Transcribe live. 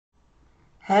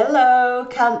Hello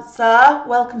Cancer,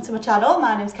 welcome to my channel.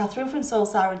 My name is Catherine from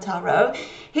Siren Tarot,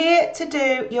 here to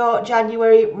do your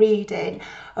January reading.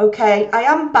 Okay, I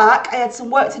am back. I had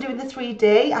some work to do in the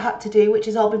 3D I had to do, which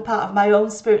has all been part of my own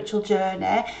spiritual journey.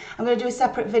 I'm going to do a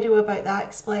separate video about that,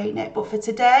 explain it. But for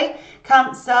today,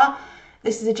 Cancer,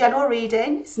 this is a general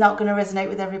reading. It's not going to resonate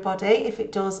with everybody. If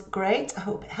it does, great. I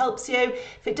hope it helps you.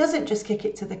 If it doesn't, just kick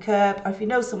it to the curb. Or if you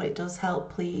know somebody it does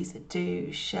help, please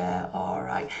do share. All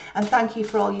right. And thank you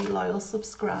for all you loyal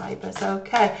subscribers.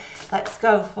 Okay, let's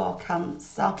go for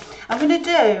Cancer. I'm going to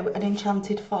do an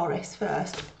enchanted forest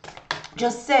first.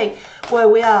 Just see where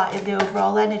we are in the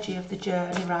overall energy of the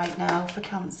journey right now for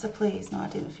Cancer, please. No, I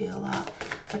didn't feel that.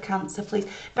 For Cancer, please.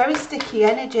 Very sticky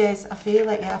energies. I feel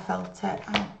it. Yeah, I felt it.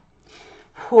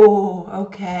 Oh,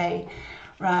 okay,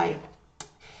 right.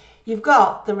 You've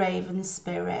got the Raven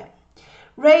spirit.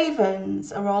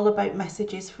 Ravens are all about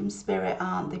messages from spirit,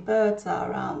 aren't they? Birds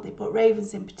are, aren't they? But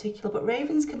ravens in particular. But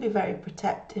ravens can be very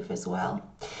protective as well.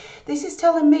 This is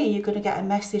telling me you're going to get a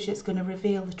message that's going to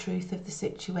reveal the truth of the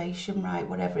situation, right?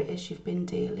 Whatever it is you've been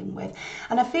dealing with.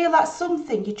 And I feel that's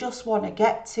something you just want to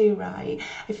get to, right?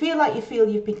 I feel like you feel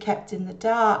you've been kept in the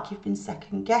dark, you've been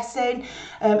second guessing.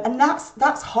 And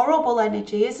that's horrible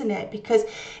energy, isn't it? Because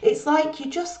it's like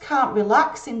you just can't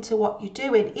relax into what you're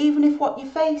doing, even if what you're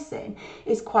facing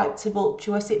is quite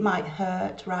tumultuous. It might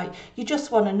hurt, right? You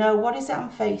just want to know, what is it I'm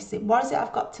facing? What is it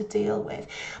I've got to deal with?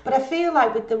 But I feel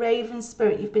like with the Raven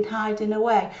spirit, you've been hiding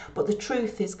away, but the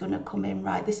truth is going to come in,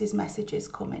 right? This is messages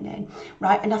coming in,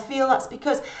 right? And I feel that's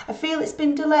because I feel it's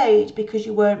been delayed because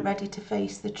you weren't ready to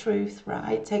face the truth,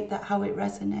 right? Take that how it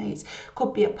resonates.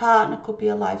 Could be a partner, could be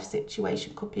a life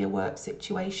situation, could be a work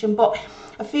situation, but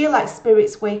I feel like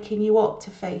spirit's waking you up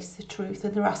to face the truth,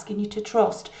 and they're asking you to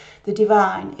trust the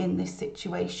divine in this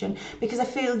situation, because I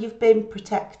feel you've been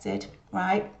protected,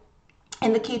 right?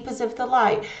 In the Keepers of the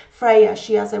Light, Freya,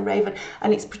 she has a raven,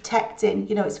 and it's protecting,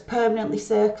 you know, it's permanently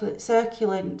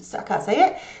circling, I can't say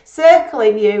it,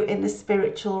 circling you in the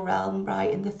spiritual realm, right,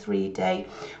 in the 3D,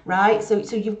 right? So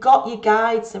you've got your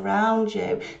guides around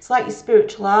you. It's like your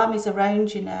spiritual armies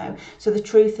around you now. So the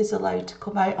truth is allowed to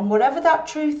come out. And whatever that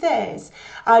truth is,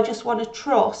 I just want to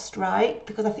trust, right?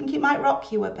 Because I think it might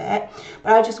rock you a bit,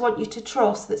 but I just want you to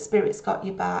trust that Spirit's got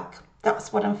your back.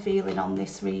 That's what I'm feeling on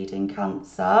this reading,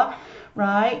 Cancer,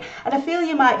 right? And I feel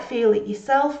you might feel it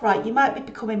yourself, right? You might be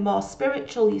becoming more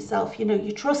spiritual yourself. You know,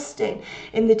 you're trusting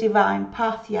in the divine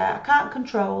path. Yeah, I can't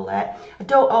control it. I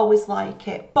don't always like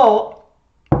it, but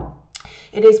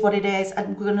it is what it is,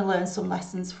 and we're going to learn some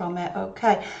lessons from it.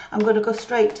 Okay, I'm going to go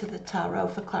straight to the tarot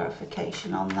for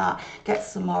clarification on that, get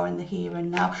some more in the here and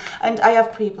now. And I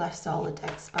have pre-blessed all the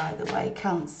decks, by the way.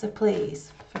 Cancer,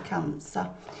 please, for Cancer.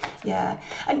 Yeah.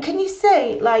 And can you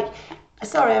say, like,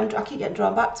 sorry, I keep getting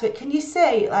drawn back to it. Can you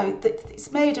say, like, that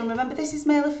it's made, and remember this is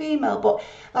male or female, but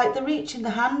like they're reaching the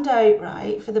hand out,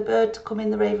 right, for the bird to come in,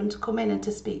 the raven to come in and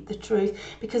to speak the truth,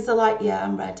 because they're like, yeah,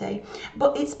 I'm ready.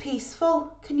 But it's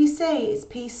peaceful. Can you say it's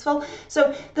peaceful?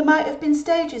 So there might have been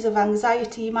stages of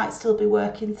anxiety. You might still be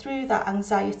working through that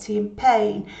anxiety and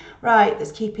pain, right,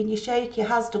 that's keeping you shaky,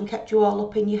 has done, kept you all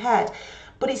up in your head.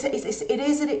 But it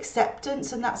is an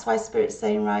acceptance, and that's why Spirit's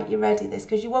saying, right, you're ready this,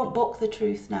 because you won't book the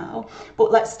truth now,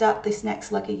 but let's start this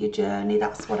next leg of your journey.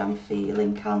 That's what I'm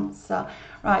feeling, Cancer.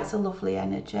 Right, it's a lovely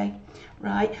energy,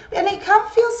 right? And it can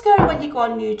feel scary when you go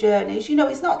on new journeys. You know,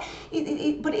 it's not,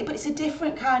 but it's a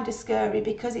different kind of scary,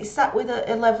 because it's sat with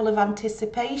a level of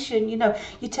anticipation. You know,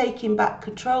 you're taking back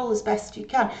control as best you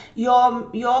can.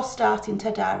 You're starting to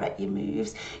direct your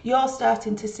moves. You're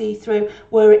starting to see through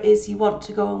where it is you want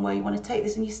to go and where you want to take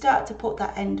this, and you start to put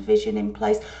that end vision in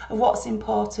place of what's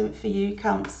important for you,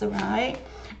 Cancer, right?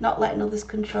 Not letting others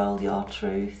control your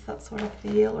truth. That's what I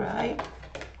feel, right?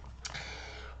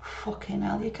 Fucking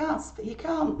hell, you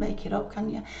can't make it up, can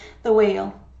you? The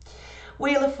wheel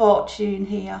of fortune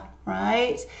here,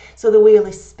 right? So the wheel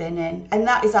is spinning, and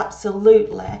that is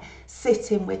absolutely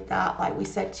sitting with that. Like we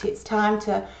said to you, it's time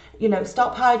to, you know,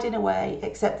 stop hiding away,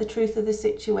 accept the truth of the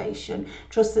situation,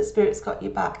 trust that Spirit's got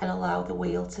your back, and allow the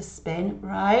wheel to spin,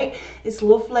 right? It's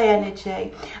lovely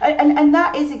energy, and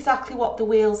that is exactly what the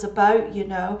wheel's about, you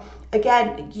know.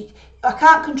 Again, I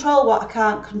can't control what I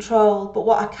can't control, but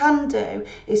what I can do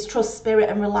is trust Spirit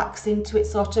and relax into it,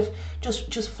 sort of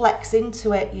just flex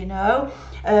into it, you know,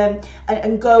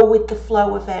 and go with the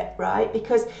flow of it, right?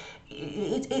 Because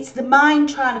it's the mind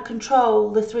trying to control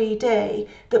the 3D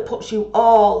that puts you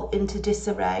all into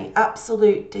disarray,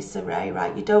 absolute disarray,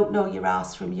 right? You don't know your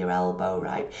arse from your elbow,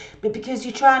 right? But because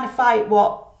you're trying to fight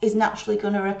what is naturally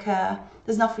going to occur,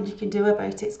 there's nothing you can do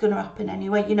about it. It's going to happen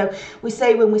anyway. You know, we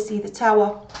say when we see the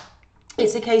tower,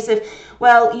 It's a case of,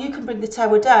 well, you can bring the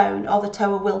tower down or the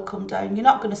tower will come down. You're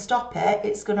not going to stop it.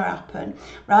 It's going to happen,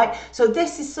 right? So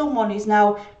this is someone who's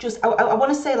now just, I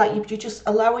want to say, like, you're just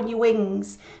allowing your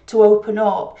wings to open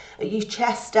up, your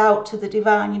chest out to the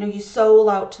divine, you know, your soul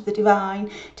out to the divine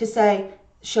to say,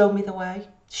 show me the way.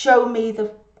 Show me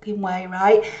the way,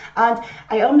 right? And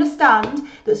I understand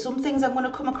that some things I'm going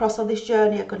to come across on this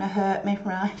journey are going to hurt me,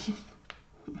 right?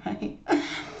 Right.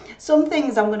 Some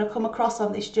things I'm going to come across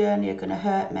on this journey are going to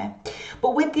hurt me.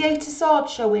 But with the Eight of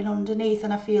Swords showing underneath,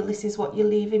 and I feel this is what you're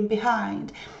leaving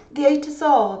behind, the Eight of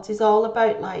Swords is all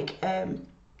about, like,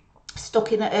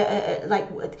 stuck in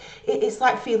it's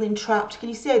like feeling trapped. Can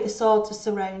you see how the swords are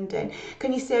surrounding?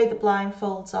 Can you see how the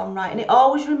blindfold's on, right? And it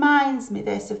always reminds me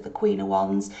this of the Queen of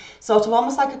Wands, sort of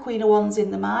almost like a Queen of Wands in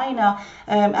the minor,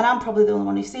 and I'm probably the only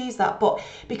one who sees that, but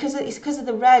it's because of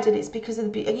the red, and it's because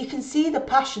of the, and you can see the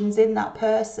passions in that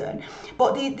person,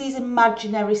 but these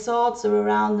imaginary swords are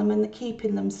around them and they're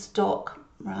keeping them stuck,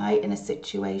 right, in a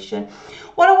situation.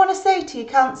 What I want to say to you,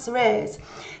 Cancer, is,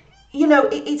 you know,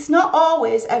 it's not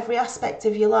always every aspect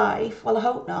of your life, well, I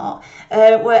hope not,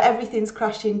 where everything's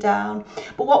crashing down.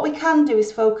 But what we can do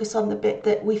is focus on the bit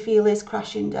that we feel is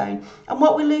crashing down. And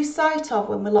what we lose sight of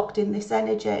when we're locked in this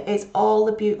energy is all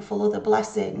the beautiful other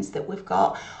blessings that we've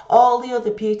got, all the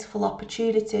other beautiful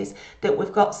opportunities that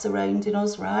we've got surrounding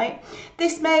us, right?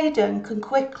 This maiden can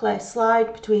quickly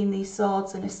slide between these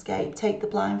swords and escape, take the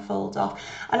blindfold off.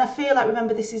 And I feel like,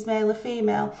 remember, this is male or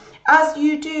female. As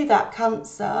you do that,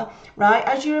 Cancer, right,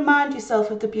 as you remind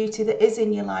yourself of the beauty that is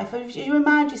in your life, as you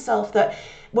remind yourself that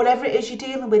whatever it is you're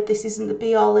dealing with, this isn't the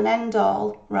be all and end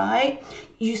all, right,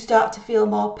 you start to feel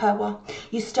more power,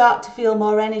 you start to feel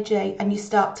more energy, and you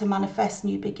start to manifest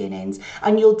new beginnings,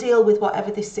 and you'll deal with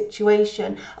whatever this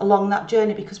situation along that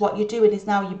journey, because what you're doing is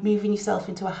now you're moving yourself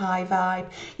into a high vibe.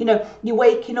 You know, you're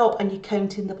waking up and you're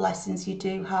counting the blessings you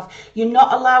do have. You're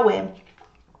not allowing,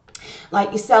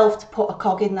 like, yourself to put a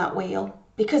cog in that wheel.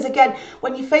 Because again,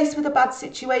 when you're faced with a bad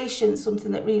situation,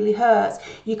 something that really hurts,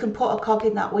 you can put a cog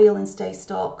in that wheel and stay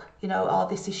stuck. You know, oh,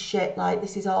 this is shit, like,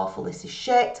 this is awful, this is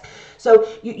shit. So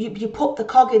you put the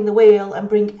cog in the wheel and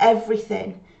bring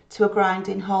everything to a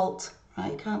grinding halt.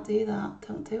 Right, you can't do that,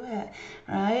 don't do it,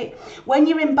 right? When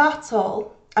you're in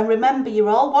battle, and remember, you're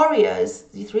all warriors,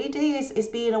 your 3D is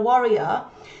being a warrior,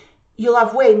 you'll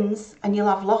have wins and you'll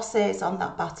have losses on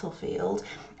that battlefield.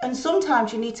 And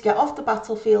sometimes you need to get off the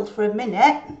battlefield for a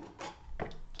minute,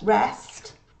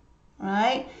 rest,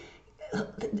 right?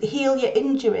 Heal your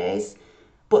injuries,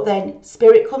 but then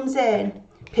spirit comes in,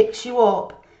 picks you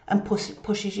up and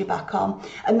pushes you back on.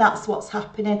 And that's what's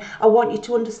happening. I want you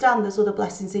to understand there's other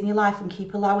blessings in your life and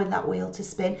keep allowing that wheel to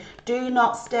spin. Do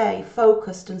not stay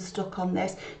focused and stuck on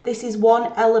this. This is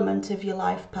one element of your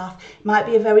life path. It might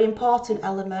be a very important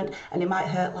element and it might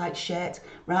hurt like shit,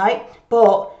 right?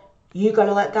 But you got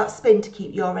to let that spin to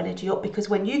keep your energy up, because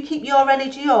when you keep your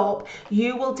energy up,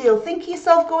 you will deal. Think of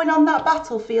yourself going on that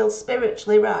battlefield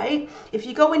spiritually, right? If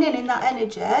you're going in that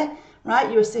energy,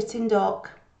 right, you're a sitting duck.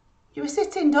 You're a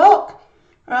sitting duck,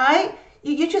 right?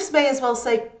 You just may as well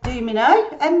say, do me now,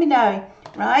 end me now,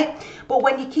 right? But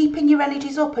when you're keeping your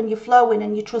energies up and you're flowing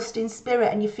and you're trusting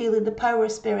spirit and you're feeling the power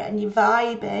of spirit and you're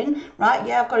vibing, right?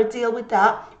 Yeah, I've got to deal with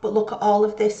that, but look at all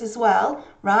of this as well,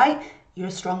 right? You're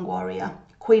a strong warrior.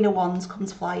 Queen of Wands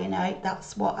comes flying out.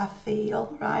 That's what I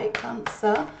feel, right,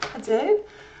 Cancer? I do,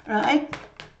 right?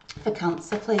 For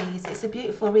Cancer, please. It's a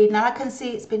beautiful reading. Now I can see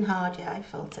it's been hard. Yeah, I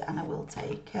felt it and I will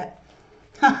take it.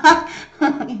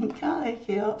 You can't make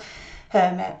it up.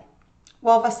 Hermit.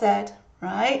 What have I said,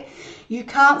 right? You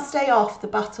can't stay off the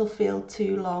battlefield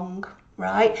too long.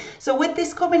 Right, so with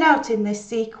this coming out in this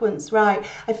sequence, right,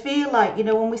 I feel like, you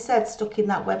know, when we said stuck in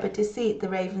that web of deceit, the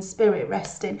raven spirit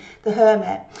resting, the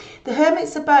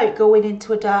hermit's about going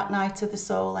into a dark night of the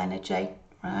soul energy,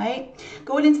 right,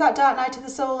 going into that dark night of the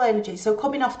soul energy, so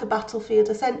coming off the battlefield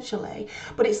essentially,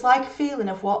 but it's like a feeling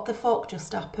of what the fuck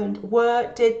just happened,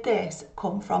 where did this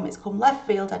come from? It's come left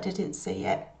field, I didn't see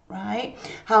it. Right?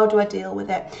 How do I deal with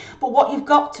it? But what you've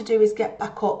got to do is get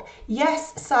back up.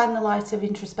 Yes, shine the light of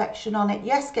introspection on it.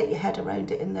 Yes, get your head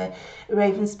around it in the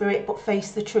raven spirit, but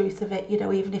face the truth of it, you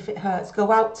know, even if it hurts.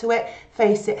 Go out to it,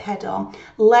 face it head on.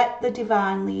 Let the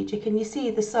divine lead you. Can you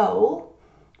see the soul?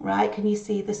 Right? Can you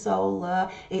see the soul there?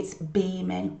 It's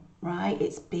beaming. Right,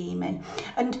 it's beaming.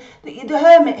 And the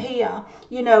hermit here,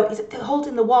 you know, is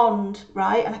holding the wand,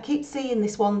 right? And I keep seeing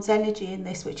this wand's energy in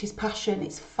this, which is passion,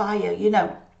 it's fire, you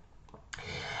know.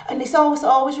 And this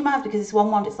always reminds me, because it's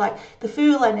one, it's like the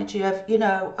Fool energy of, you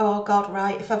know, oh God,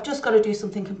 right, if I've just got to do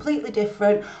something completely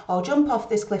different or jump off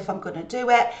this cliff, I'm going to do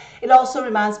it. It also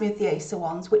reminds me of the Ace of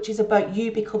Wands, which is about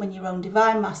you becoming your own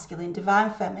divine masculine,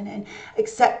 divine feminine,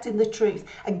 accepting the truth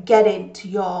and getting to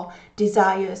your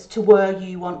desires, to where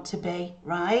you want to be,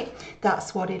 right?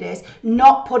 That's what it is.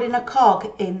 Not putting a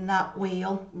cog in that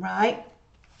wheel, right?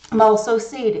 I'm also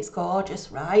seeing, it's gorgeous,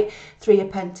 right? 3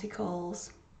 of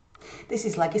Pentacles. This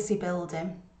is legacy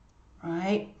building,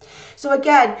 right? So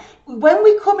again, when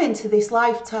we come into this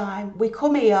lifetime, we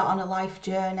come here on a life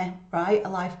journey, right? A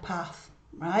life path,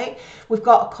 right? We've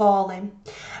got a calling.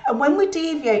 And when we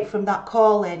deviate from that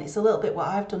calling, it's a little bit what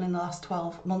I've done in the last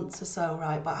 12 months or so,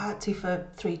 right? But I had to for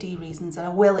 3D reasons, and I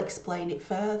will explain it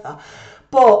further.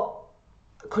 But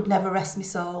I could never rest my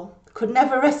soul. Could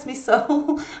never rest my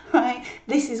soul, right?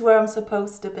 This is where I'm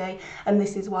supposed to be, and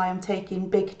this is why I'm taking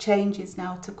big changes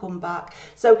now to come back.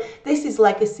 So this is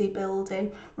legacy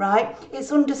building, right?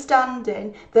 It's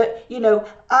understanding that, you know,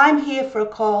 I'm here for a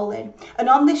calling, and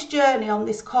on this journey, on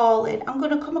this calling, I'm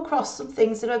going to come across some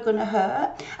things that are going to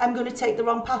hurt. I'm going to take the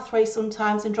wrong pathway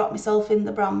sometimes and drop myself in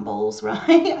the brambles, right?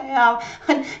 I am,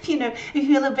 and you know, you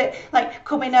feel a bit like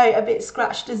coming out a bit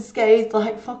scratched and scathed,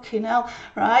 like fucking hell,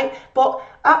 right? But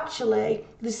actually,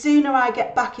 the sooner I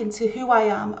get back into who I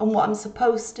am and what I'm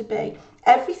supposed to be,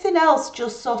 everything else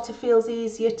just sort of feels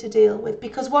easier to deal with,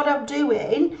 because what I'm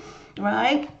doing,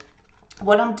 right,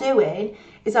 what I'm doing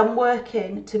is I'm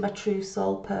working to my true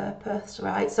soul purpose,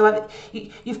 right? So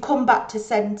you've come back to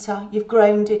centre, you've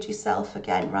grounded yourself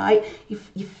again, right?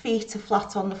 Your feet are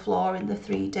flat on the floor in the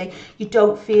 3D. You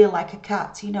don't feel like a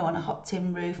cat, you know, on a hot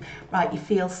tin roof, right? You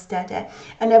feel steady,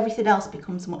 and everything else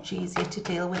becomes much easier to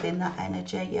deal with in that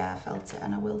energy. Yeah, I felt it,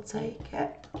 and I will take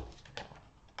it.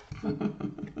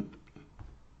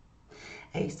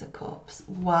 Ace of Cups.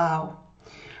 Wow.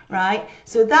 Right?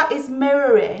 So that is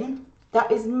mirroring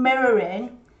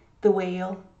the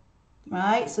wheel,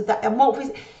 right? So that, and what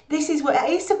was, this is what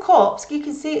Ace of Cups, you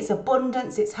can see it's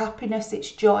abundance, it's happiness, it's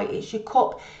joy, it's your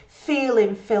cup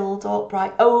feeling filled up,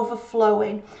 right?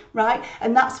 Overflowing, right?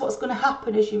 And that's what's going to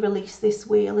happen as you release this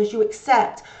wheel, as you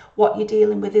accept what you're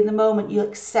dealing with in the moment. You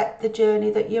accept the journey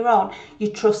that you're on. You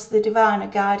trust the divine are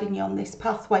guiding you on this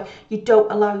pathway. You don't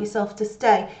allow yourself to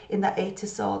stay in that 8 of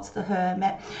Swords, the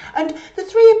Hermit. And the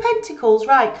 3 of Pentacles,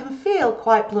 right, can feel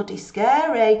quite bloody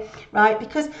scary, right?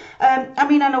 Because, I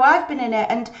mean, I know I've been in it,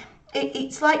 and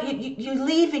it's like you're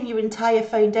leaving your entire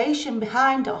foundation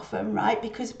behind often, right?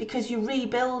 Because you're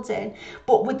rebuilding.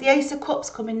 But with the Ace of Cups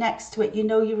coming next to it, you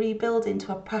know you're rebuilding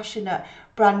to a passionate,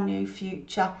 brand new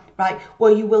future, right?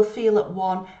 Where you will feel at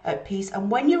one, at peace.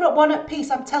 And when you're at one, at peace,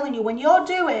 I'm telling you, when you're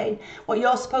doing what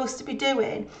you're supposed to be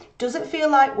doing, it doesn't feel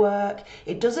like work.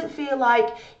 It doesn't feel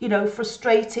like, you know,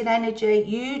 frustrating energy.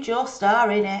 You just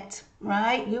are in it,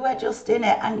 right? You are just in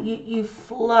it, and you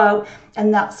flow,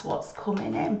 and that's what's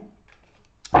coming in.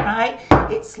 Right,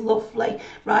 it's lovely,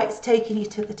 right? It's taking you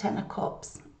to the 10 of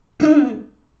Cups.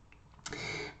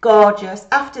 Gorgeous.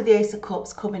 After the Ace of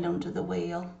Cups coming under the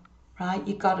wheel, right?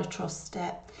 You got to trust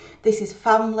it. This is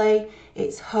family,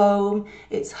 it's home,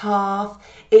 it's hearth,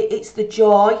 it's the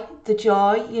joy,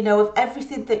 you know, of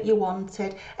everything that you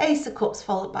wanted. Ace of Cups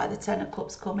followed by the 10 of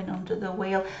Cups coming under the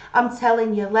wheel. I'm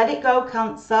telling you, let it go,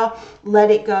 Cancer, let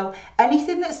it go.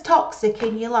 Anything that's toxic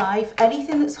in your life,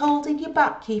 anything that's holding you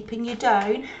back, keeping you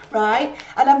down, right?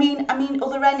 And I mean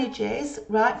other energies,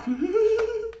 right?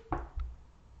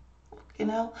 You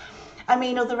know, I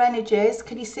mean other energies.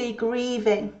 Can you see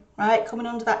grieving? Right, coming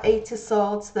under that 8 of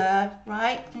Swords there,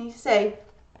 right? Can you see?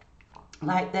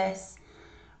 Like this,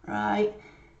 right?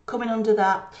 Coming under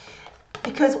that.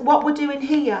 Because what we're doing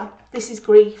here, this is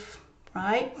grief,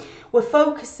 right? We're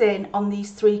focusing on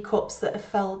these 3 cups that have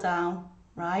fell down,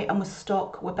 right? And we're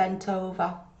stuck, we're bent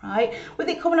over, right? With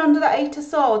it coming under that 8 of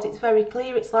Swords, it's very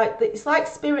clear. It's like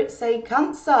Spirit saying,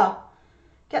 Cancer,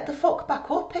 get the fuck back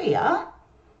up here,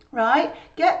 right?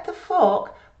 Get the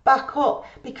fuck back up,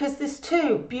 because there's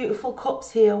 2 beautiful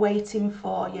cups here waiting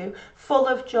for you, full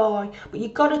of joy. But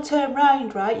you've got to turn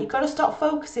round, right? You've got to stop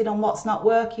focusing on what's not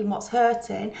working, what's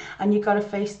hurting, and you've got to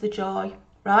face the joy,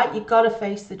 right? You've got to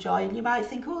face the joy. And you might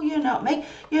think, oh, you're not me,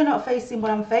 you're not facing what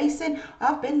I'm facing.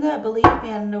 I've been there, believe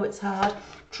me, I know it's hard.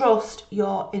 Trust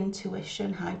your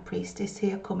intuition. High Priestess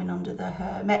here coming under the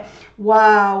Hermit.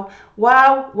 Wow,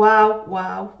 wow, wow,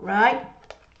 wow, right?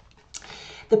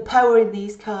 The power in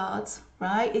these cards,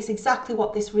 right? It's exactly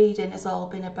what this reading has all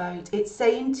been about. It's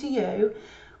saying to you,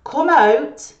 come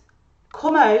out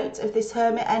of this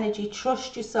Hermit energy,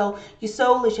 trust your soul. Your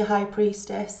soul is your High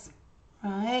Priestess,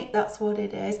 right? That's what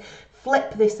it is.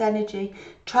 Flip this energy,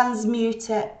 transmute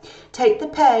it. Take the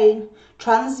pain,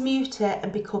 transmute it,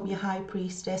 and become your high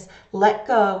priestess. Let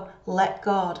go, let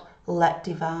God, let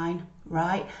divine,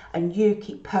 right? And you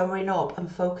keep powering up and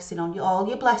focusing on all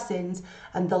your blessings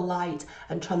and the light,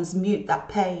 and transmute that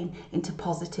pain into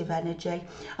positive energy.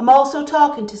 I'm also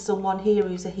talking to someone here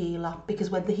who's a healer, because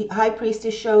when the high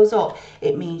priestess shows up,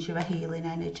 it means you're a healing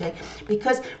energy.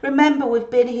 Because remember, we've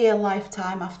been here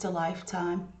lifetime after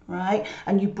lifetime, right?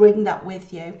 And you bring that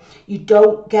with you. You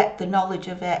don't get the knowledge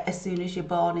of it as soon as you're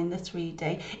born in the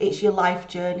 3D. It's your life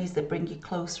journeys that bring you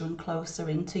closer and closer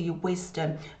into your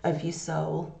wisdom of your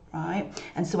soul, right?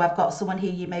 And so I've got someone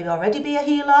here, you may already be a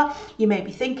healer, you may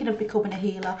be thinking of becoming a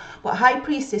healer, but high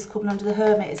priestess coming under the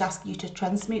hermit is asking you to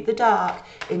transmute the dark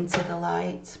into the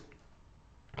light.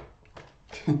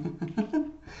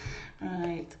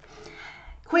 Right.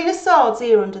 Queen of Swords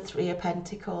here under 3 of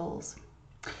Pentacles.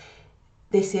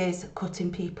 This is cutting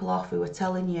people off who are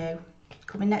telling you,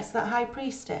 coming next to that high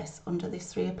priestess under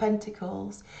this 3 of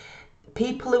Pentacles.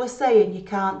 People who are saying you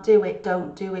can't do it,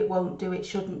 don't do it, won't do it,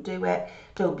 shouldn't do it,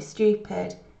 don't be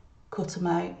stupid. Cut them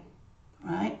out,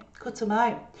 right? Cut them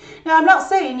out. Now, I'm not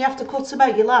saying you have to cut them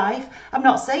out your life. I'm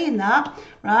not saying that,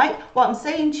 right? What I'm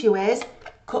saying to you is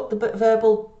cut the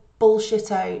verbal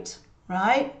bullshit out,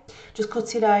 right? Just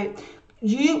cut it out.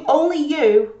 Only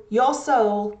you, your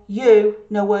soul, you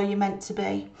know where you're meant to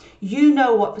be. You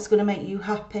know what's going to make you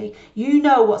happy. You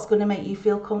know what's going to make you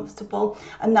feel comfortable.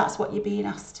 And that's what you're being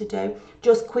asked to do.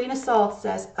 Just Queen of Swords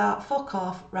says, fuck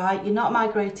off, right? You're not my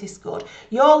greatest good.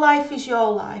 Your life is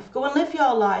your life. Go and live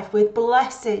your life with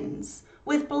blessings.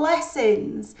 With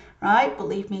blessings, right? But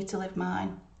leave me to live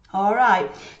mine. All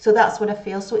right. So that's what I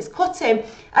feel. So it's cutting.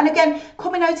 And again,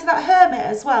 coming out of that hermit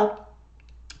as well.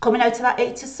 Coming out of that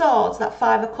 8 of Swords, that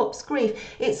 5 of Cups grief.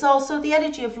 It's also the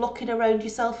energy of looking around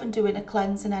yourself and doing a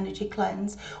cleanse, an energy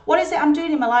cleanse. What is it I'm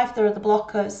doing in my life that are the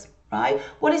blockers, right?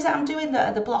 What is it I'm doing that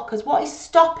are the blockers? What is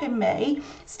stopping me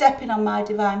stepping on my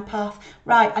divine path?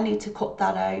 Right, I need to cut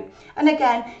that out. And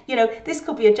again, you know, this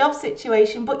could be a job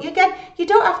situation, but again, you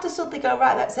don't have to suddenly go,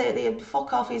 right, that's it,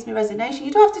 fuck off, here's my resignation.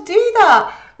 You don't have to do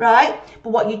that, right?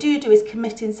 But what you do is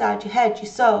commit inside your head, your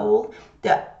soul,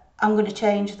 that I'm going to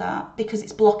change that because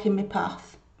it's blocking my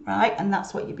path, right? And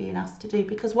that's what you're being asked to do,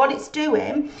 because what it's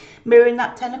doing, mirroring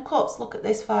that 10 of Cups, look at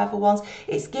this 5 of Wands,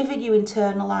 it's giving you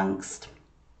internal angst.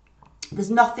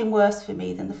 There's nothing worse for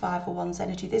me than the 5 of Wands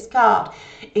energy. This card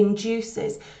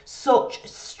induces such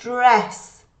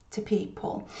stress to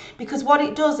people, because what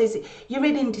it does is you're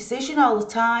in indecision all the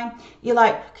time. You're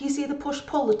like, can you see the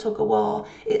push-pull, the tug-of-war?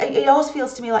 It always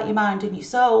feels to me like your mind and your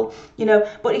soul, you know,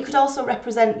 but it could also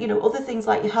represent, you know, other things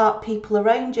like your heart, people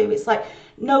around you. It's like,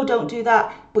 no, don't do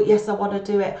that, but yes, I want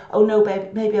to do it. Oh no,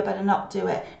 babe, maybe I better not do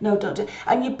it. No, don't do it.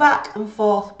 And you're back and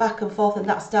forth, and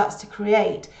that starts to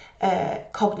create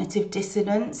cognitive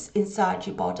dissonance inside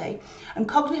your body. And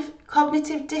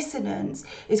cognitive dissonance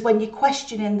is when you're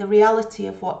questioning the reality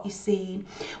of what you're seeing.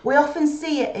 We often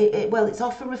see well, it's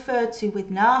often referred to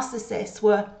with narcissists,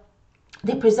 where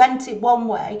they present it one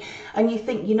way and you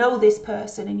think you know this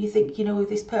person and you think you know who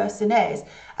this person is,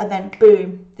 and then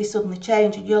boom, they suddenly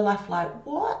change and you're left like,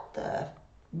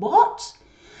 what?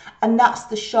 And that's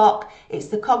the shock. It's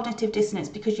the cognitive dissonance,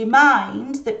 because your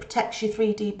mind that protects your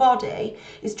 3D body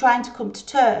is trying to come to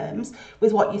terms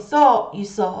with what you thought you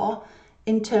saw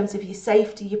in terms of your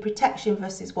safety, your protection,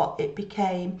 versus what it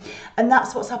became. And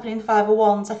that's what's happening in the 5 of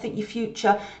Wands. I think your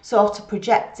future sort of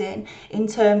projecting in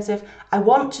terms of, I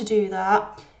want to do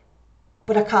that,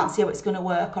 but I can't see how it's going to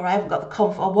work, or I haven't got the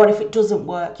comfort, or what if it doesn't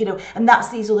work, you know? And that's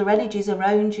these other energies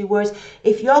around you. Whereas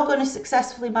if you're going to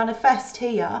successfully manifest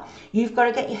here, you've got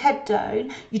to get your head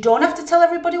down. You don't have to tell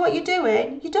everybody what you're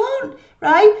doing. You don't,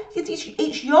 right?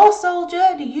 It's your soul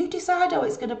journey. You decide how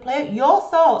it's going to play out. Your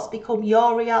thoughts become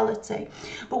your reality.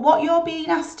 But what you're being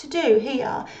asked to do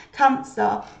here,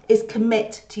 Cancer, is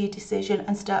commit to your decision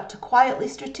and start to quietly,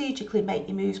 strategically make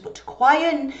your moves, but to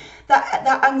quieten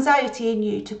that anxiety in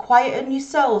you, to quieten your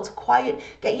soul, to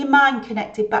get your mind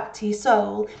connected back to your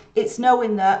soul. It's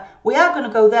knowing that we are going to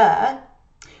go there,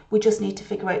 we just need to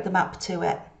figure out the map to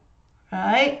it,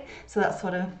 right? So that's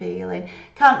what I'm feeling.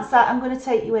 Cancer, I'm going to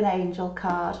take you an angel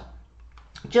card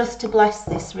just to bless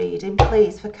this reading,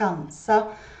 please, for Cancer.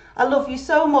 I love you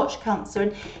so much, Cancer,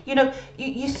 and you know,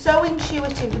 you're so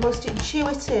intuitive, the most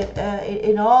intuitive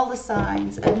in all the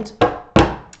signs, and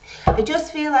I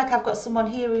just feel like I've got someone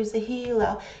here who's a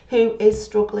healer who is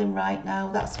struggling right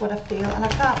now. That's what I feel, and I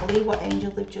can't believe what angel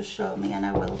they've just shown me, and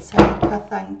I will take her,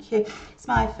 thank you. It's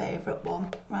my favourite one,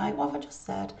 right? What have I just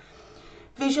said?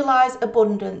 Visualise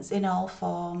abundance in all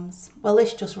forms. Well,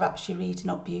 this just wraps your reading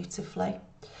up beautifully.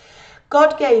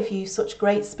 God gave you such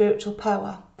great spiritual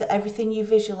power that everything you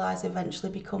visualize eventually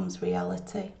becomes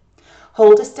reality.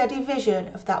 Hold a steady vision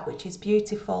of that which is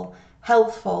beautiful,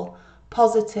 healthful,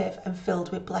 positive and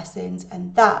filled with blessings,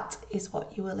 and that is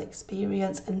what you will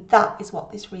experience, and that is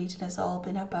what this reading has all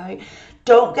been about.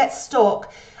 Don't get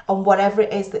stuck on whatever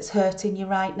it is that's hurting you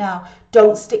right now.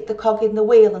 Don't stick the cog in the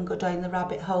wheel and go down the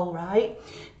rabbit hole, right?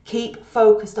 Keep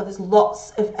focused on, there's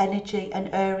lots of energy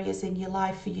and areas in your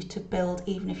life for you to build,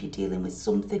 even if you're dealing with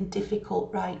something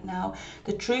difficult right now.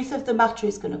 The truth of the matter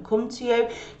is going to come to you.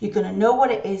 You're going to know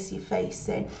what it is you're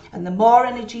facing. And the more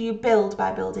energy you build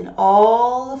by building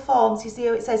all the forms, you see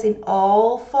how it says in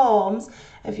all forms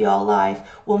of your life,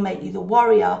 will make you the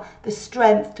warrior, the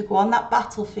strength to go on that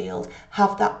battlefield,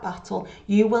 have that battle.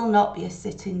 You will not be a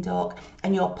sitting duck,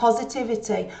 and your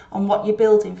positivity on what you're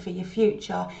building for your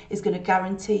future is going to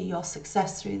guarantee your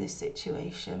success through this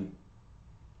situation.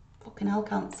 Fucking hell,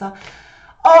 Cancer.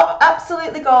 Oh,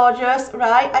 absolutely gorgeous.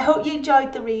 Right, I hope you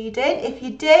enjoyed the reading. If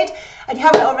you did and you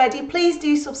haven't already, please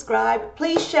do subscribe.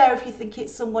 Please share if you think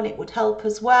it's someone it would help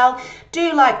as well.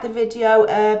 Do like the video.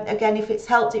 Again, if it's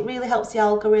helped, it really helps the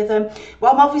algorithm.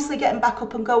 Well, I'm obviously getting back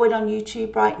up and going on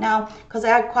YouTube right now because I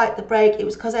had quite the break. It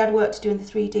was because I had work to do in the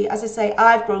 3D. As I say,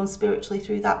 I've grown spiritually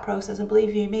through that process, and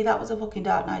believe you me, that was a fucking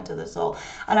dark night of the soul,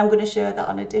 and I'm going to share that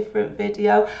on a different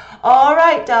video. All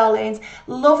right, darlings,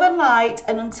 love and light,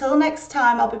 and until next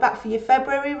time, I'll be back for your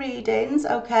February readings.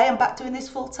 Okay, I'm back doing this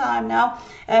full time now,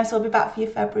 so I'll be back for your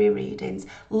February readings.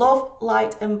 Love,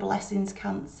 light and blessings,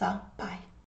 Cancer. Bye.